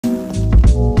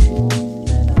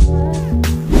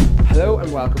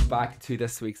and welcome back to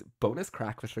this week's Bonus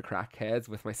Craic with the Crackheads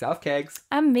with myself, Kegs.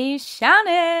 And me,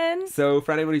 Shannon. So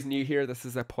for anyone who's new here, this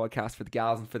is a podcast for the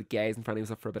gals and for the gays and for anyone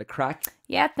who's up for a bit of crack.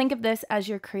 Yeah, think of this as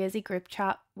your crazy group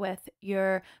chat with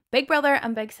your big brother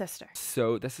and big sister.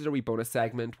 So this is a wee bonus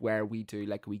segment where we do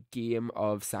like a wee game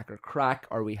of sack or crack,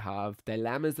 or we have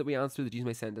dilemmas that we answer that you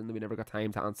may send in that we never got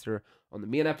time to answer on the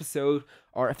main episode,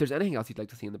 or if there's anything else you'd like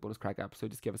to see in the Bonus Craic episode,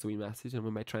 just give us a wee message and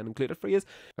we might try and include it for you.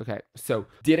 Okay, so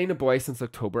dating a boy since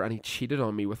October and he cheated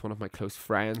on me with one of my close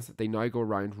friends. They now go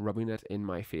around rubbing it in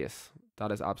my face.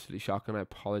 That is absolutely shocking. I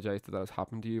apologise that has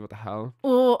happened to you. What the hell?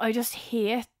 Oh, I just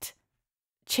hate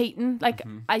cheating. Like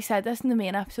I said this in the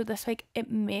main episode this week, it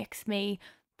makes me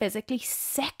physically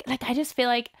sick. Like I just feel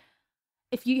like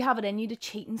if you have it in you to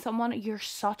cheat on someone, you're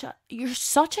such a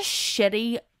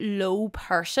shitty, low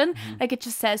person. Like it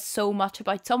just says so much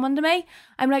about someone to me.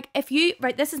 I'm like,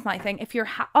 this is my thing. If you're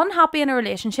unhappy in a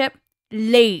relationship,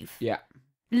 leave. Yeah.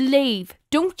 Leave.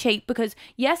 Don't cheat, because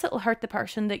yes, it'll hurt the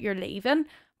person that you're leaving,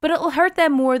 but it'll hurt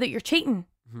them more that you're cheating.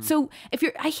 So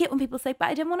I hate when people say, but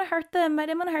I didn't want to hurt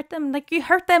them. Like you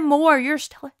hurt them more. You're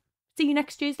still, see you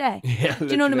next Tuesday. Yeah, do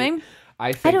you know what I mean?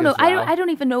 I don't know. Well, I don't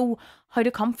even know how to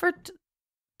comfort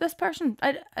this person.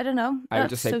 I don't know. I would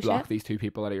just say so block shit. these two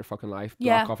people out of your fucking life.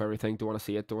 Yeah. Block off everything. Don't want to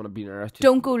see it. Don't want to be near it.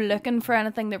 Don't go looking for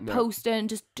anything they're posting.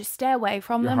 Just stay away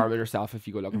from You're them. harming yourself if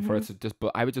you go looking for it. So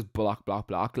I would just block.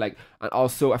 Like, and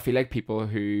also I feel like people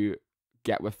who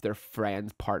get with their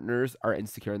friends' partners are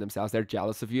insecure in themselves. They're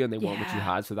jealous of you and they want what you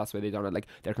had, so that's why they done it. Like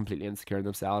they're completely insecure in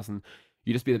themselves, and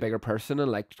you just be the bigger person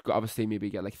and like obviously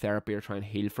maybe get like therapy or try and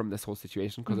heal from this whole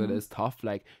situation, because it is tough.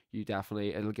 Like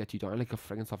it'll get you down, like a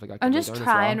friggin' stuff like that. And just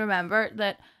try and remember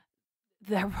that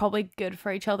they're probably good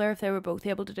for each other if they were both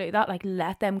able to do that. Like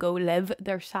let them go live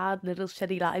their sad little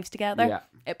shitty lives together. Yeah.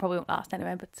 It probably won't last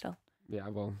anyway, but still. Yeah,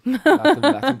 well, let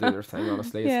them do their thing,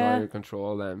 honestly. It's not in your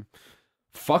control.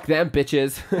 Fuck them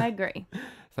bitches. I agree.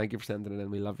 Thank you for sending it in.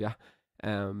 We love you.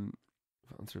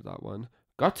 Answered that one.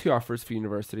 Got 2 offers for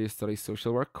university to study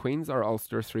social work, Queen's or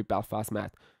Ulster through Belfast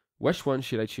Met. Which one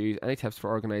should I choose? Any tips for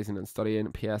organising and studying?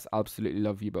 P.S. Absolutely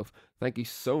love you both. Thank you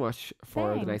so much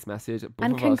for the nice message. Both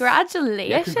and of congratulations.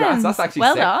 Yeah, congrats. That's actually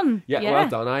well sick. done. Yeah, well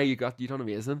done. You done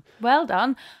amazing. Well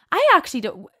done. I actually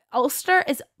don't. Ulster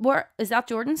is that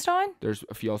Jordanstown? There's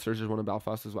a few Ulsters. There's one in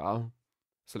Belfast as well.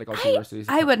 So like Ulster universities.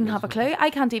 I wouldn't have a clue. I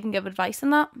can't even give advice on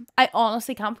that. I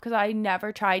honestly can't, because I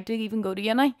never tried to even go to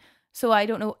uni. So I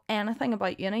don't know anything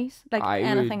about unis, like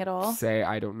anything at all. Say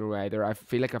I don't know either. I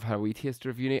feel like I've had a wee taster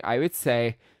of uni. I would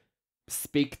say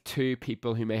speak to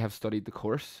people who may have studied the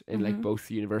course in like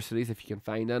both universities if you can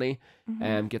find any,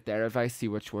 get their advice, see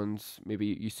which ones maybe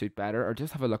you suit better, or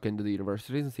just have a look into the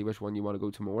universities and see which one you want to go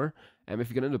to more. If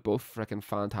you get into both, freaking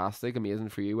fantastic, amazing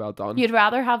for you, well done. You'd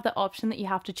rather have the option that you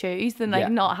have to choose than like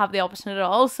not have the option at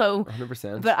all. So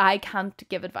 100%. But I can't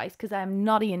give advice because I'm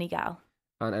not a uni gal.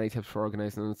 And any tips for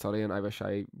organising and studying? I wish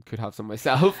I could have some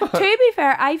myself. To be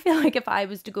fair, I feel like if I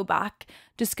was to go back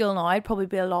to school now, I'd probably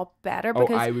be a lot better.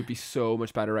 Because I would be so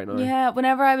much better right now. Yeah,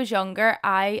 whenever I was younger,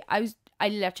 I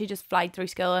literally just flied through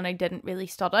school and I didn't really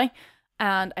study.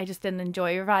 And I just didn't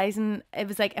enjoy revising. It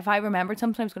was like if I remembered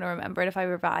something, I was going to remember it. If I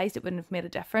revised, it wouldn't have made a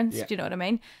difference. Yeah. Do you know what I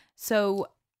mean? So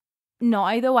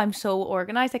now, though, I'm so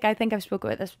organised. Like I think I've spoken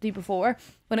about this with you before.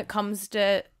 When it comes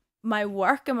to my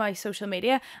work and my social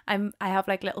media, I have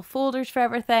like little folders for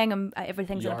everything, and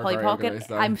everything's in a Polly Pocket.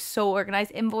 I'm so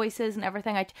organised. Invoices and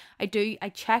everything. I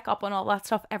check up on all that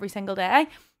stuff every single day,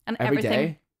 and Every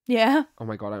day? Yeah. Oh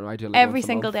my god, I know. I do like every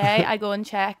single day. I go and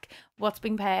check what's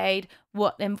being paid,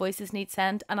 what invoices need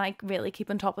sent, and I really keep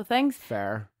on top of things.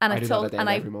 Fair. And I do that at the end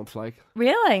every month, like.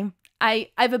 Really? I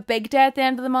have a big day at the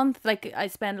end of the month. Like I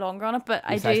spend longer on it, but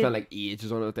I spend like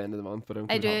ages on it at the end of the month, but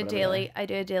I do a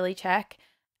daily check.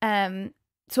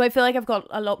 So I feel like I've got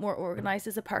a lot more organised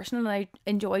as a person, and I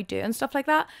enjoy doing stuff like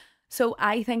that. So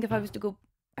I think if I was to go,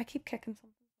 I keep kicking something.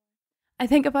 I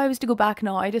think if I was to go back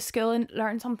now to school and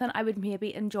learn something, I would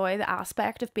maybe enjoy the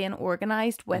aspect of being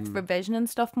organised with revision and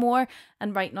stuff more,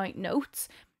 and writing out notes.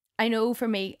 I know for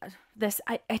me,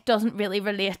 it doesn't really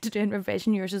relate to doing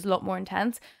revision. Yours is a lot more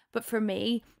intense. But for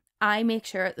me, I make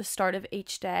sure at the start of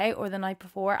each day or the night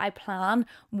before, I plan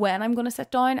when I'm going to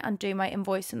sit down and do my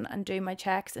invoicing and do my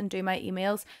checks and do my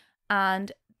emails.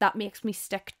 And that makes me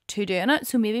stick to doing it.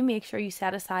 So maybe make sure you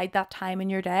set aside that time in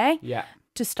your day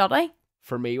to study.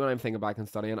 for me, when I'm thinking back and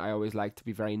studying, I always like to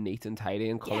be very neat and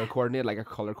tidy and color coordinate, like a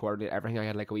color coordinate everything. I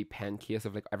had like a wee pen case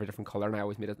of like every different color, and I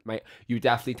always made it you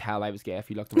definitely tell I was gay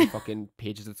if you looked at my fucking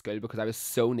pages at school, because I was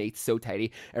so neat, so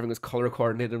tidy. Everything was color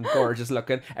coordinated and gorgeous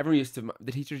looking.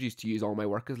 The teachers used to use all my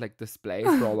work as like displays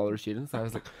for all other students. I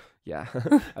was like, yeah,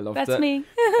 I loved it. That's me.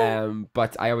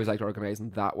 But I always liked organizing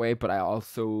that way. But I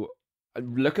also,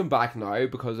 looking back now,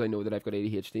 because I know that I've got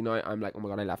ADHD now, I'm like, oh my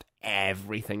god, I left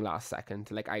everything last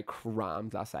second. Like, I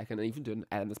crammed last second, and even doing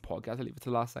editing this podcast, I leave it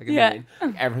to last second. Yeah. I mean,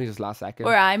 like, everything's just last second.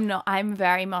 Or I'm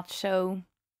very much so,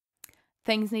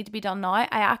 things need to be done now. I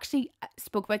actually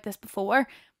spoke about this before.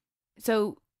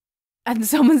 So, and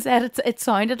someone said it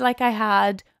sounded like I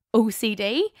had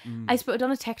OCD. I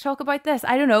done a TikTok about this.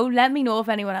 I don't know. Let me know if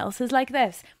anyone else is like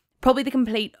this. Probably the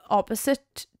complete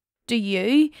opposite to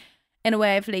you, in a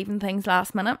way of leaving things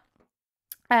last minute.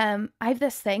 I have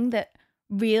this thing that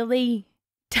really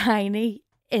tiny,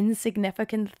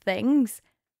 insignificant things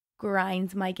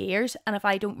grinds my gears, and if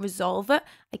I don't resolve it,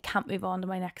 I can't move on to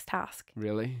my next task.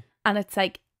 Really? And it's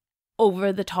like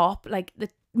over the top, like the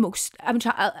most. I'm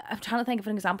trying to think of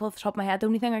an example off the top of my head. The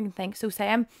only thing I can think. So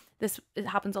say it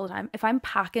happens all the time. If I'm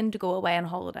packing to go away on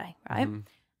holiday, right,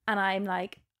 and I'm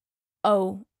like,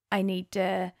 oh, I need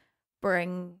to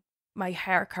bring my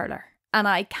hair curler, and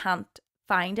I can't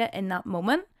find it in that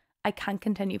moment, I can't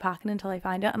continue packing until I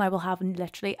find it, and I will have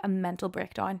literally a mental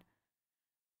breakdown.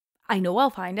 I know I'll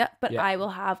find it, but I will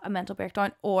have a mental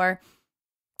breakdown. Or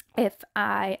if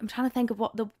I'm trying to think of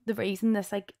what the reason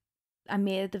this, like, I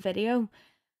made the video,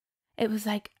 it was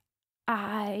like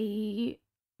I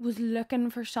was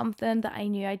looking for something that I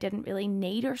knew I didn't really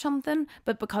need or something,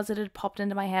 but because it had popped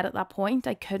into my head at that point,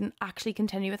 I couldn't actually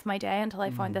continue with my day until I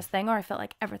found this thing, or I felt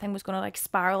like everything was going to like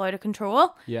spiral out of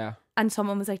control. Yeah. And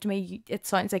someone was like to me, it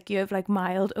sounds like you have like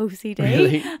mild OCD.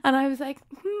 Really? And I was like,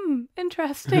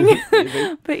 interesting.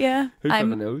 But yeah,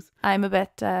 I'm a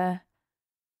bit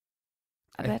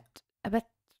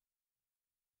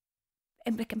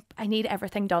I need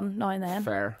everything done now and then.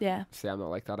 Fair. Yeah. See, I'm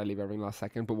not like that. I leave everything last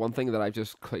second. But one thing that I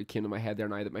just came to my head there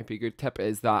now that might be a good tip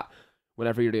is that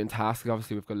whenever you're doing tasks,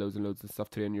 obviously we've got loads and loads of stuff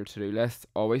to do on your to-do list,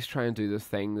 always try and do this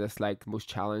thing that's like most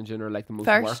challenging or like the most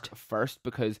work first,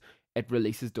 because it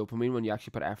releases dopamine when you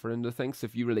actually put effort into things. So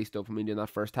if you release dopamine doing that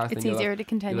first task, it's easier to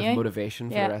continue. You'll have motivation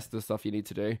for the rest of the stuff you need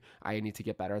to do. I need to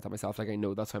get better at that myself. Like, I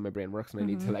know that's how my brain works, and I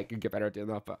need to like get better at doing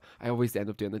that. But I always end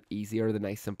up doing the easier, the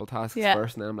nice, simple tasks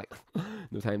first, and then I'm like,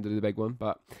 no time to do the big one.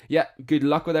 But yeah, good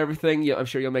luck with everything. I'm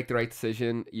sure you'll make the right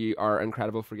decision. You are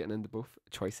incredible for getting into both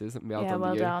choices. Well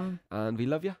done. And we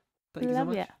love you. Thank you so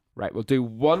much. Right, we'll do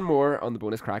one more on the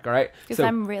bonus crack. All right, because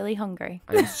I'm really hungry.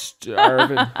 I'm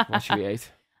starving. What should we eat?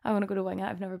 I want to go to Wing It.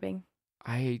 I've never been.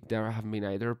 I haven't been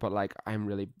either, but like I'm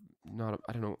really not.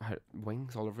 I don't know how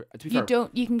wings all over.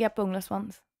 You can get boneless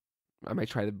ones. I might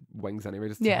try the wings anyway.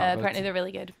 Just apparently they're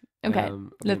really good. Okay,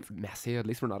 let's messy. At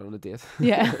least we're not on a date.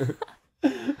 Yeah.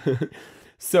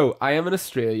 So I am an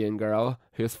Australian girl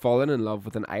who has fallen in love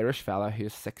with an Irish fella who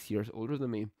is 6 years older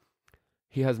than me.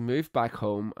 He has moved back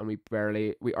home, and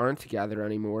we aren't together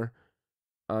anymore,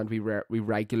 and we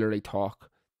regularly talk.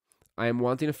 I am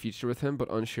wanting a future with him,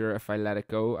 but unsure if I let it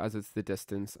go, as it's the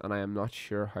distance, and I am not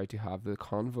sure how to have the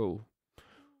convo.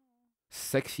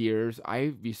 6 years.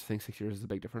 I used to think 6 years is a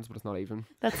big difference, but it's not even.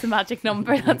 That's the magic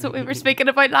number. That's what we were speaking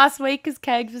about last week, because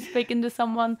Kegs was speaking to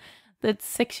someone that's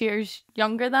 6 years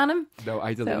younger than him. No,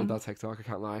 I deleted that TikTok, I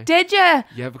can't lie. Did you?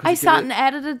 Yeah, because I sat and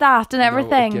edited that and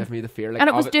everything. It gave me the fear. Like, and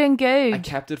it was doing good. I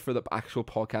kept it for the actual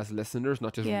podcast listeners,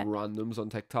 not just randoms on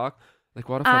TikTok. Like,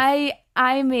 what if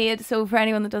I made, so for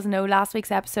anyone that doesn't know, last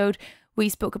week's episode we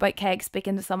spoke about Keg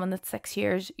speaking to someone that's 6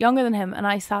 years younger than him, and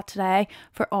I sat today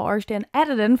for hours doing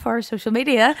editing for our social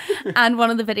media and one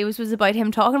of the videos was about him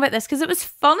talking about this, because it was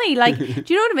funny. Like, do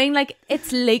you know what I mean? Like,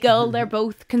 it's legal, they're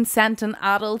both consenting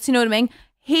adults, you know what I mean?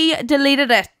 He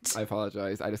deleted it. I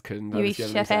apologise. I just couldn't. I was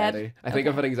getting anxiety. I think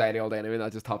I've had anxiety all day anyway, and I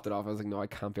just topped it off. I was like, no, I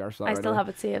can't be arsed. I still have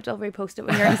it saved. I'll repost it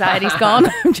when your anxiety's gone.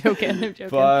 I'm joking.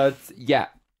 But yeah,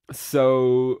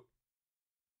 so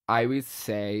I would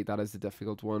say that is a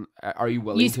difficult one. Are you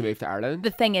willing to move to Ireland? The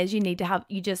thing is, you need to have,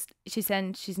 she's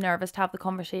saying she's nervous to have the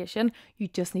conversation. You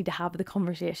just need to have the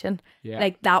conversation. Yeah.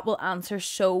 Like, that will answer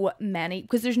so many,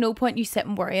 because there's no point you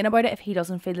sitting worrying about it if he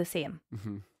doesn't feel the same.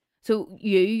 Mm-hmm. So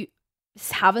you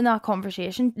having that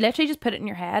conversation, literally just put it in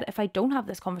your head. If I don't have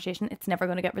this conversation, it's never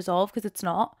going to get resolved, because it's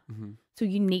not. Mm-hmm. So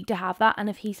you need to have that. And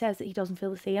if he says that he doesn't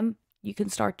feel the same, you can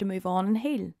start to move on and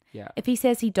heal. Yeah. If he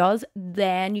says he does,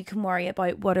 then you can worry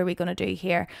about, what are we going to do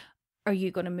here? Are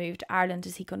you going to move to Ireland?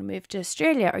 Is he going to move to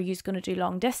Australia? Are you going to do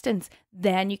long distance?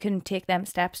 Then you can take them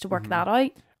steps to work that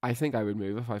out. I think I would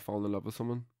move if I fall in love with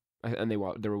someone. and they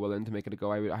were willing to make it a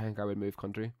go, I think I would move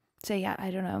country. So yeah,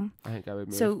 I don't know. I think I would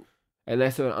move. So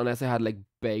unless I had like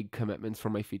big commitments for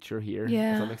my future here.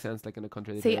 Yeah. Does that make sense? Like in a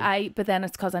country. But then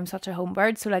it's because I'm such a home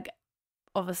bird. So like,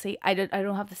 obviously I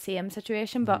don't have the same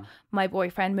situation, but my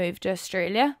boyfriend moved to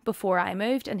Australia before I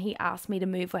moved, and he asked me to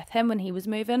move with him when he was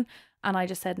moving, and I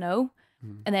just said no.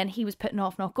 And then he was putting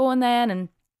off not going then, and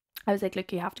I was like,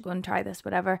 look, you have to go and try this,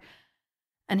 whatever.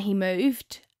 And he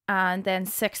moved, and then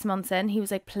 6 months in, he was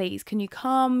like, please, can you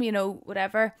come, you know,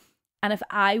 whatever. And if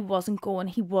I wasn't going,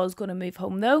 he was going to move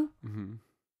home though.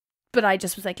 But I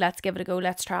just was like, let's give it a go,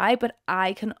 let's try. But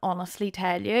I can honestly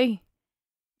tell you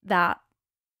that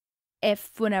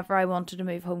if whenever I wanted to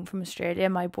move home from Australia,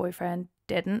 my boyfriend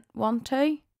didn't want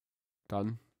to.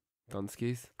 Done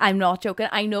skis. I'm not joking.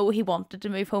 I know he wanted to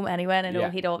move home anyway, and I know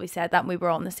he'd always said that, and we were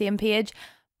on the same page.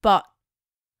 But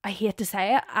I hate to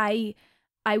say it,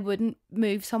 I wouldn't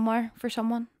move somewhere for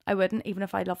someone. I wouldn't, even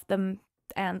if I loved them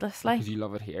endlessly. Because you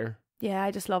love it here. Yeah,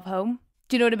 I just love home.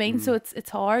 Do you know what I mean? So it's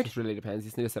hard. It just really depends. You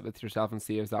just need to sit with yourself and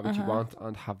see if that what you want,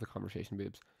 and have the conversation,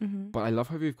 boobs. But I love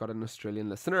how we've got an Australian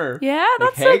listener. Yeah,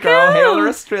 that's like, hey so girl, cool. hey other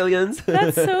Australians.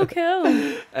 That's so cool.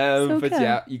 But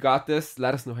yeah, you got this.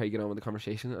 Let us know how you get on with the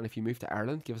conversation, and if you move to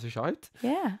Ireland, give us a shout.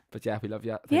 Yeah. But yeah, we love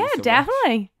you. Yeah, so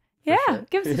definitely. Much. Yeah, sure.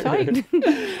 give us a shout.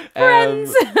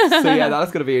 Friends. So yeah,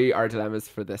 that's going to be our dilemmas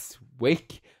for this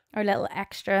week. Our little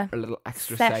extra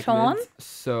segment. Session.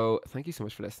 So thank you so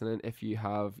much for listening. If you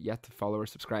have yet to follow or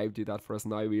subscribe, do that for us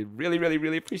now. We really, really,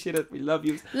 really appreciate it. We love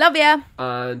you. Love ya.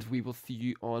 And we will see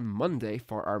you on Monday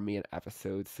for our main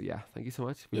episode. So yeah, thank you so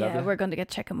much. We love you. We're going to get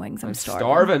chicken wings. I'm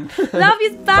starving. Love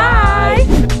you. Bye.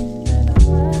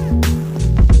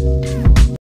 Bye.